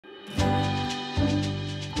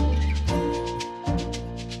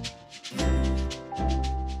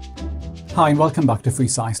Hi and welcome back to Free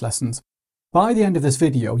Science Lessons. By the end of this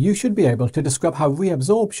video, you should be able to describe how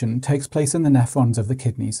reabsorption takes place in the nephrons of the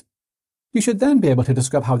kidneys. You should then be able to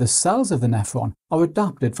describe how the cells of the nephron are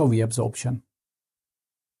adapted for reabsorption.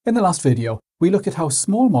 In the last video, we looked at how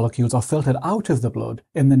small molecules are filtered out of the blood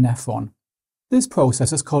in the nephron. This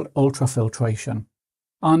process is called ultrafiltration.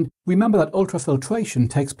 And remember that ultrafiltration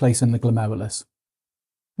takes place in the glomerulus.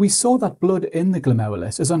 We saw that blood in the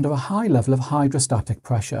glomerulus is under a high level of hydrostatic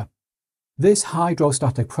pressure. This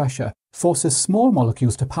hydrostatic pressure forces small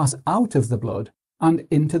molecules to pass out of the blood and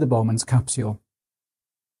into the Bowman's capsule.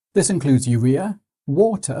 This includes urea,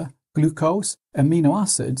 water, glucose, amino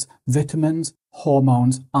acids, vitamins,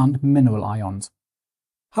 hormones, and mineral ions.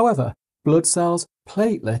 However, blood cells,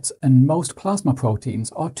 platelets, and most plasma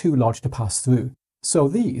proteins are too large to pass through, so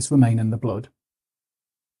these remain in the blood.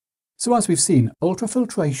 So as we've seen,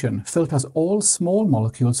 ultrafiltration filters all small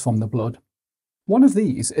molecules from the blood. One of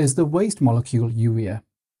these is the waste molecule urea.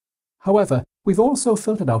 However, we've also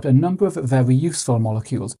filtered out a number of very useful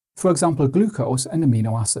molecules, for example glucose and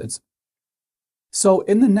amino acids. So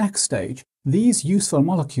in the next stage, these useful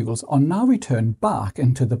molecules are now returned back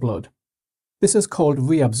into the blood. This is called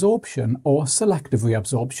reabsorption or selective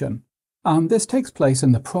reabsorption, and this takes place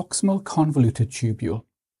in the proximal convoluted tubule.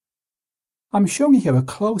 I'm showing you here a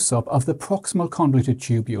close-up of the proximal convoluted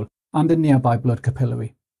tubule and a nearby blood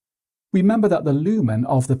capillary. Remember that the lumen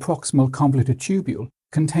of the proximal convoluted tubule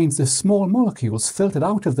contains the small molecules filtered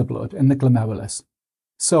out of the blood in the glomerulus.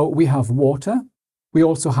 So we have water, we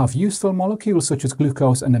also have useful molecules such as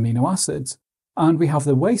glucose and amino acids, and we have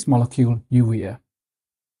the waste molecule urea.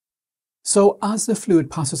 So as the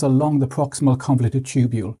fluid passes along the proximal convoluted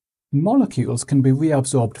tubule, molecules can be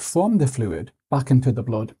reabsorbed from the fluid back into the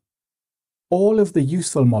blood. All of the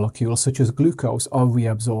useful molecules such as glucose are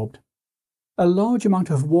reabsorbed. A large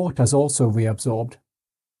amount of water is also reabsorbed.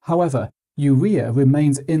 However, urea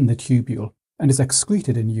remains in the tubule and is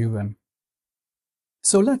excreted in urine.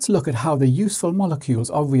 So let's look at how the useful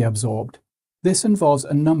molecules are reabsorbed. This involves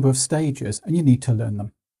a number of stages and you need to learn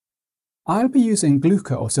them. I'll be using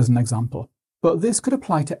glucose as an example, but this could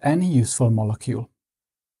apply to any useful molecule.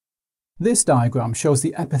 This diagram shows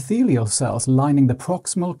the epithelial cells lining the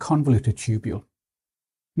proximal convoluted tubule.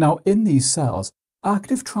 Now in these cells,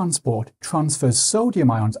 active transport transfers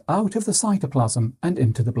sodium ions out of the cytoplasm and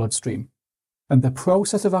into the bloodstream, and the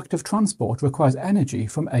process of active transport requires energy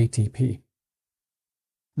from ATP.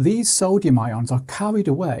 These sodium ions are carried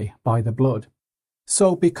away by the blood.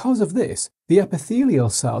 So because of this, the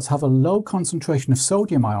epithelial cells have a low concentration of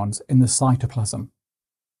sodium ions in the cytoplasm.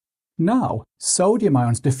 Now, sodium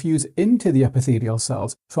ions diffuse into the epithelial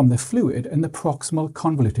cells from the fluid in the proximal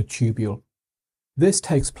convoluted tubule. This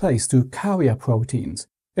takes place through carrier proteins.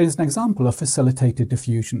 It is an example of facilitated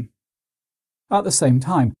diffusion. At the same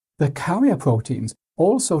time, the carrier proteins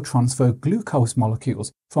also transfer glucose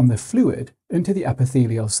molecules from the fluid into the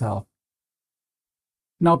epithelial cell.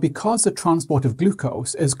 Now, because the transport of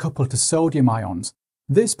glucose is coupled to sodium ions,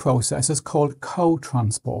 this process is called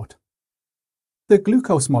co-transport. The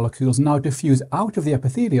glucose molecules now diffuse out of the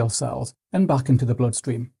epithelial cells and back into the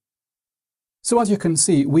bloodstream. So as you can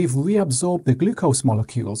see, we've reabsorbed the glucose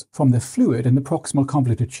molecules from the fluid in the proximal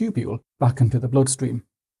convoluted tubule back into the bloodstream.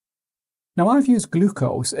 Now I've used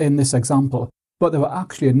glucose in this example, but there are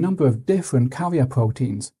actually a number of different carrier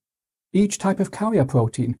proteins. Each type of carrier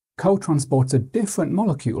protein co-transports a different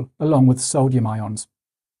molecule along with sodium ions.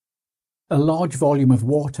 A large volume of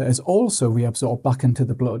water is also reabsorbed back into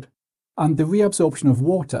the blood, and the reabsorption of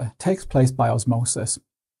water takes place by osmosis.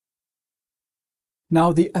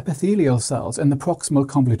 Now the epithelial cells in the proximal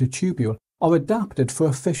convoluted tubule are adapted for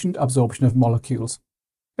efficient absorption of molecules,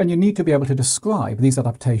 and you need to be able to describe these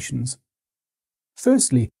adaptations.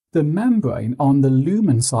 Firstly, the membrane on the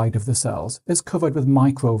lumen side of the cells is covered with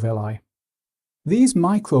microvilli. These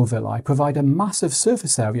microvilli provide a massive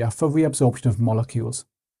surface area for reabsorption of molecules.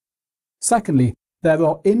 Secondly, there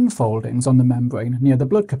are infoldings on the membrane near the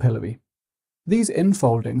blood capillary. These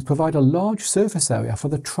infoldings provide a large surface area for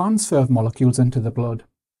the transfer of molecules into the blood.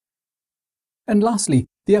 And lastly,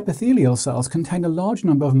 the epithelial cells contain a large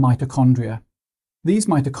number of mitochondria. These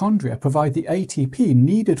mitochondria provide the ATP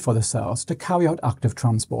needed for the cells to carry out active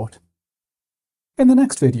transport. In the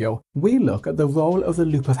next video, we look at the role of the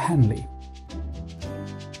loop of Henle.